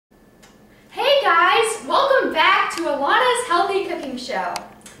to Elana's Healthy Cooking Show.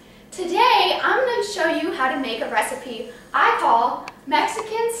 Today I'm going to show you how to make a recipe I call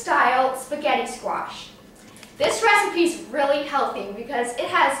Mexican-style spaghetti squash. This recipe is really healthy because it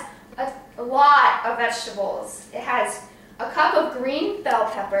has a lot of vegetables. It has a cup of green bell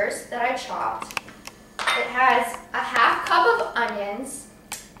peppers that I chopped. It has a half cup of onions.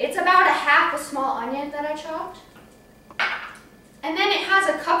 It's about a half a small onion that I chopped. And then it has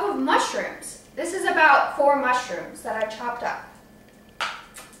a cup of mushrooms. This is about 4 mushrooms that I chopped up.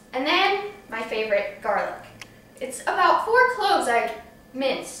 And then my favorite, garlic. It's about 4 cloves I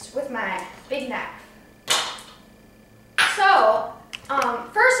minced with my big knife. So,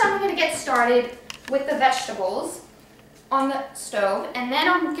 first I'm going to get started with the vegetables on the stove, and then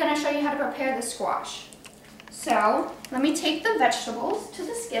I'm going to show you how to prepare the squash. So, let me take the vegetables to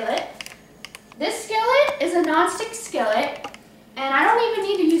the skillet. This skillet is a non-stick skillet, and I don't even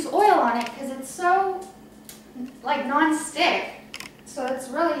need to use oil on it because it's so, like, non-stick. So it's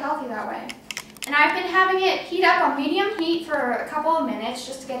really healthy that way. And I've been having it heat up on medium heat for a couple of minutes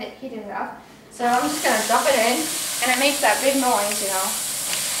just to get it heated up. So I'm just going to dump it in, and it makes that big noise, you know,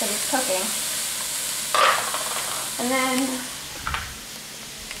 because it's cooking. And then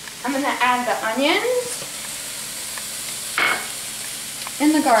I'm going to add the onions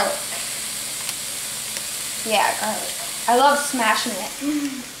and the garlic. Yeah, garlic. I love smashing it.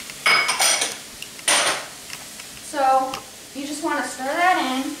 So you just want to stir that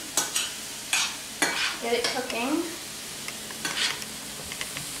in, get it cooking.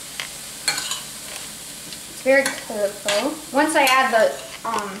 It's very colorful. Once I add the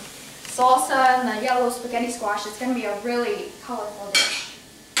salsa and the yellow spaghetti squash, it's going to be a really colorful dish.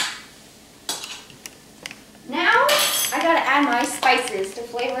 Now I got to add my spices to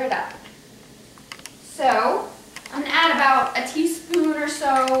flavor it up. So I'm going to add about a teaspoon or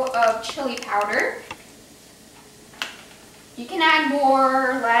so of chili powder. You can add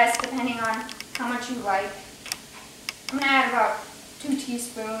more or less depending on how much you like. I'm going to add about 2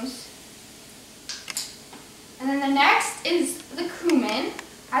 teaspoons. And then the next is the cumin.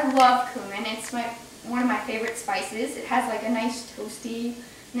 I love cumin. It's one of my favorite spices. It has like a nice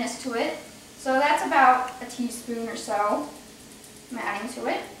toastiness to it. So that's about a teaspoon or so I'm adding to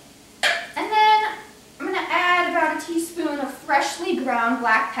it. And then I'm going to add about a teaspoon of freshly ground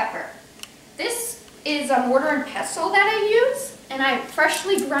black pepper. This is a mortar and pestle that I use, and I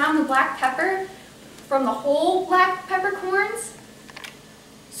freshly ground the black pepper from the whole black peppercorns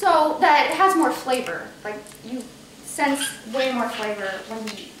so that it has more flavor. Like, you sense way more flavor when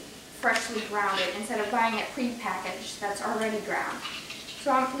you freshly ground it instead of buying it pre-packaged that's already ground.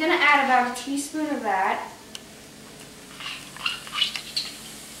 So I'm going to add about a teaspoon of that.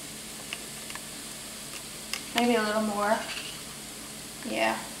 Maybe a little more.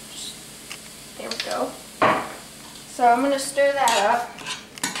 Yeah. There we go. So I'm going to stir that up.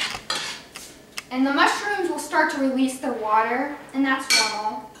 And the mushrooms will start to release their water, and that's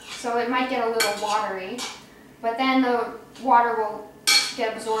normal. So it might get a little watery, but then the water will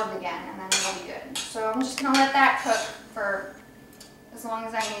get absorbed again, and then it'll be good. So I'm just going to let that cook for as long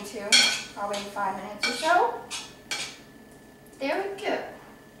as I need to, probably 5 minutes or so. There we go.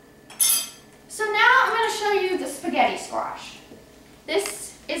 So now I'm going to show you the spaghetti squash.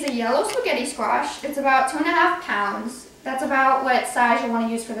 This is a yellow spaghetti squash. It's about 2.5 pounds. That's about what size you want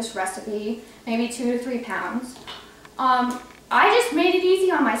to use for this recipe, maybe 2 to 3 pounds. I just made it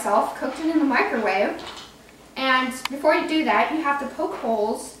easy on myself, cooked it in the microwave. And before you do that, you have to poke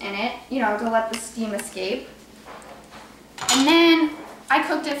holes in it, you know, to let the steam escape. And then I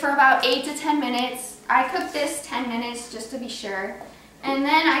cooked it for about 8 to 10 minutes. I cooked this 10 minutes just to be sure. And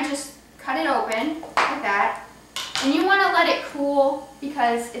then I just cut it open like that. And you want to let it cool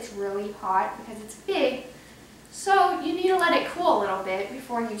because it's really hot, because it's big. So you need to let it cool a little bit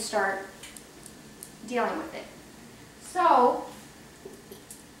before you start dealing with it. So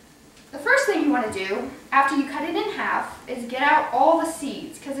the first thing you want to do after you cut it in half is get out all the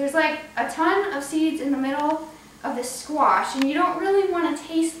seeds, because there's like a ton of seeds in the middle of the squash, and you don't really want to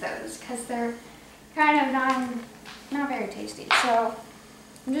taste those because they're kind of not very tasty. So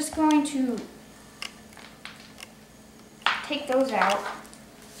I'm just going to take those out.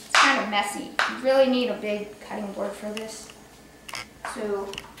 It's kind of messy. You really need a big cutting board for this. So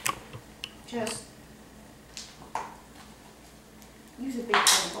just use a big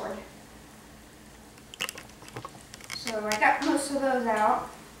cutting board. So I got most of those out.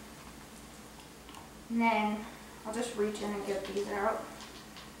 And then I'll just reach in and get these out.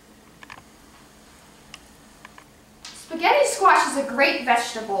 Spaghetti squash is a great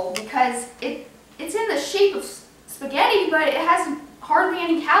vegetable because it's in the shape of spaghetti, but it has hardly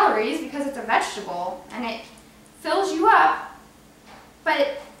any calories because it's a vegetable, and it fills you up,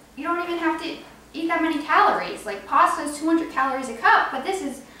 but you don't even have to eat that many calories. Like pasta is 200 calories a cup, but this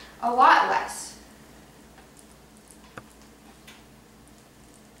is a lot less.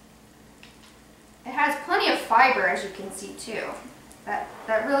 It has plenty of fiber, as you can see too.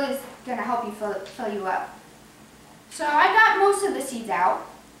 That really is going to help you fill you up. So I got most of the seeds out.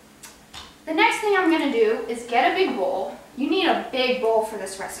 The next thing I'm going to do is get a big bowl. You need a big bowl for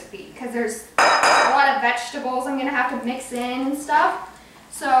this recipe because there's a lot of vegetables I'm going to have to mix in and stuff.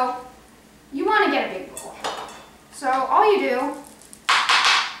 So you want to get a big bowl. So all you do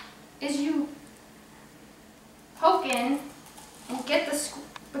is you poke in and get the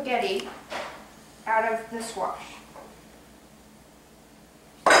spaghetti out of the squash.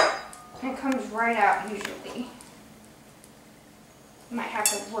 And it comes right out usually. You might have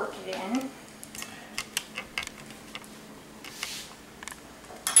to work it in.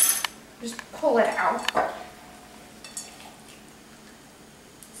 Just pull it out.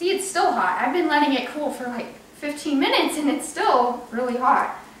 See, it's still hot. I've been letting it cool for like 15 minutes and it's still really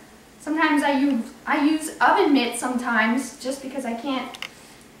hot. Sometimes I use oven mitts sometimes just because I can't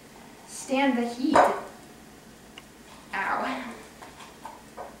stand the heat. Ow.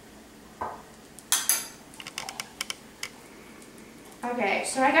 Okay,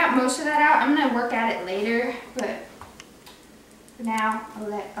 so I got most of that out. I'm going to work at it later, but for now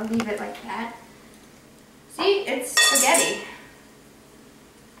I'll leave it like that. See, it's spaghetti.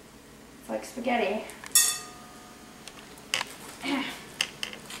 It's like spaghetti. And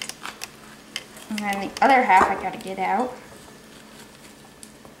then the other half I got to get out.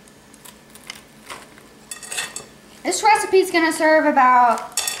 This recipe is going to serve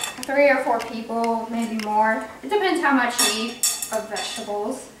about 3 or 4 people, maybe more. It depends how much you eat of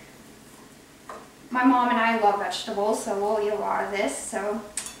vegetables. My mom and I love vegetables, so we'll eat a lot of this. So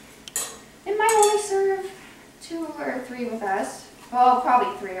it might only serve 2 or 3 with us. Well,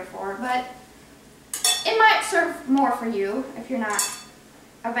 probably 3 or 4, but it might serve more for you if you're not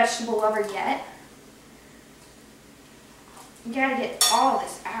a vegetable lover yet. You gotta get all of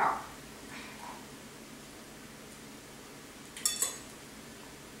this out.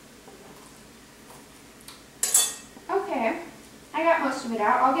 Okay, I got most of it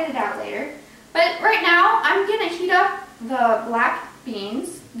out. I'll get it out later. But right now, I'm gonna heat up the black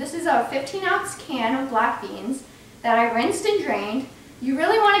beans. This is a 15-ounce can of black beans that I rinsed and drained. You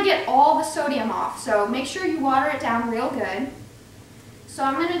really wanna get all the sodium off, so make sure you water it down real good. So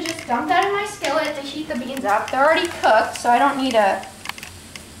I'm gonna just dump that in my skillet to heat the beans up. They're already cooked, so I don't need to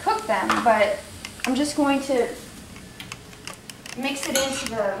cook them, but I'm just going to mix it into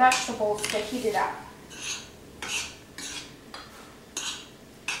the vegetables to heat it up.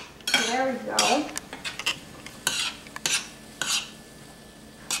 So there we go.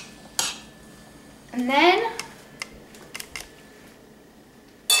 And then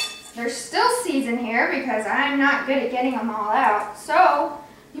there's still seeds in here because I'm not good at getting them all out. So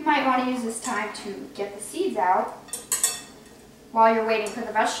you might want to use this time to get the seeds out while you're waiting for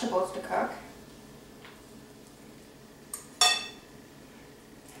the vegetables to cook.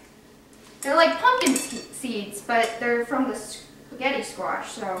 They're like pumpkin seeds, but they're from the spaghetti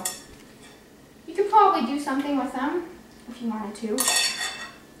squash, so you could probably do something with them if you wanted to.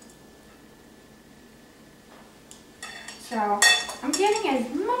 So I'm getting as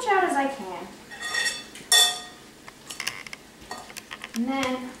much out as I can. And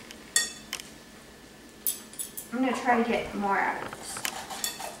then I'm going to try to get more out of this.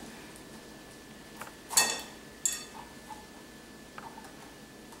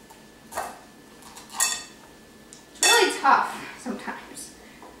 It's really tough sometimes,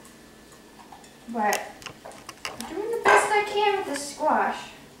 but I'm doing the best I can with this squash.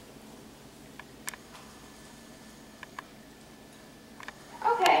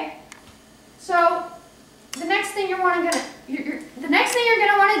 Okay, so the next thing you're gonna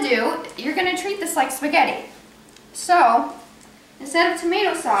want to do, you're gonna treat this like spaghetti. So instead of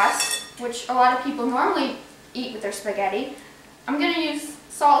tomato sauce, which a lot of people normally eat with their spaghetti, I'm gonna use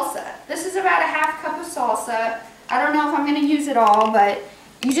salsa. This is about a ½ cup of salsa. I don't know if I'm gonna use it all, but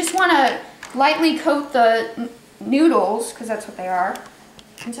you just want to lightly coat the noodles, because that's what they are,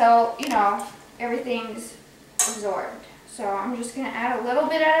 until, you know, everything's absorbed. So I'm just going to add a little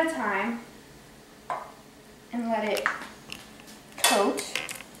bit at a time and let it coat.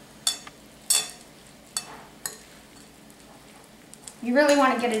 You really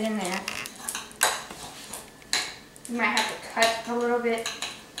want to get it in there. You might have to cut a little bit.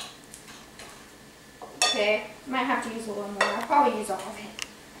 Okay, might have to use a little more. I'll probably use all of it.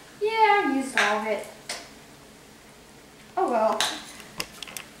 Yeah, I used all of it. Oh well.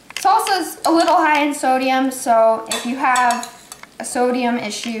 salsa is a little high in sodium, so if you have a sodium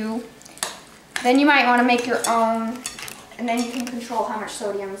issue, then you might want to make your own, and then you can control how much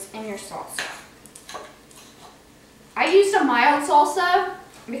sodium is in your salsa. I used a mild salsa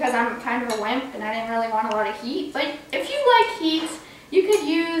because I'm kind of a wimp and I didn't really want a lot of heat, but if you like heat, you could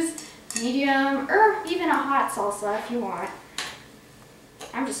use medium or even a hot salsa if you want.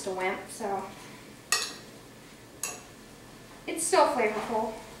 I'm just a wimp, so it's still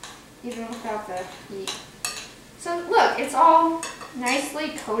flavorful even without the heat. So look, it's all nicely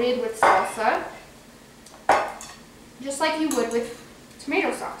coated with salsa, just like you would with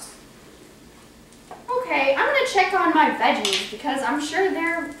tomato sauce. Okay, I'm gonna check on my veggies because I'm sure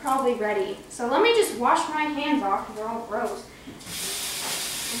they're probably ready. So let me just wash my hands off because they're all gross.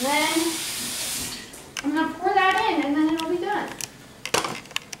 And then I'm gonna pour that in and then it'll be done.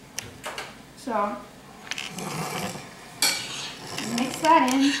 So mix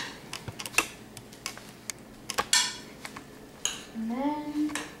that in. And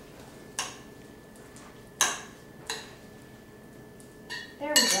then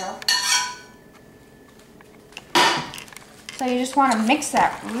there we go. So you just want to mix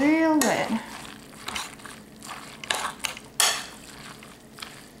that real good.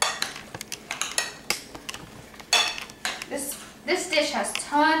 This dish has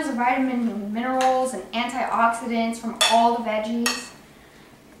tons of vitamins and minerals and antioxidants from all the veggies.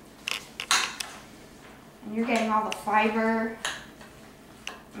 And you're getting all the fiber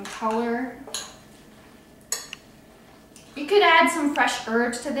and color. You could add some fresh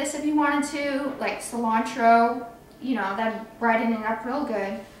herbs to this if you wanted to, like cilantro. You know, that'd brighten it up real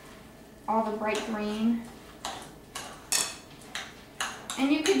good. All the bright green.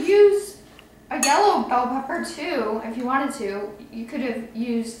 And you could use a yellow bell pepper too, if you wanted to. You could have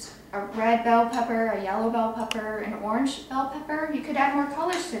used a red bell pepper, a yellow bell pepper, an orange bell pepper. You could add more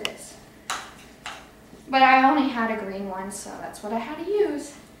colors to this. But I only had a green one, so that's what I had to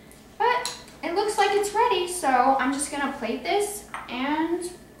use. But it looks like it's ready, so I'm just gonna plate this, and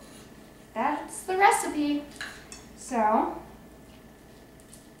that's the recipe. So,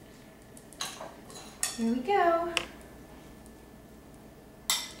 here we go.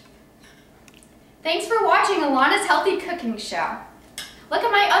 Thanks for watching Elana's Healthy Cooking Show. Look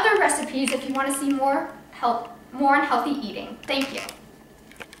at my other recipes if you want to see more on healthy eating. Thank you.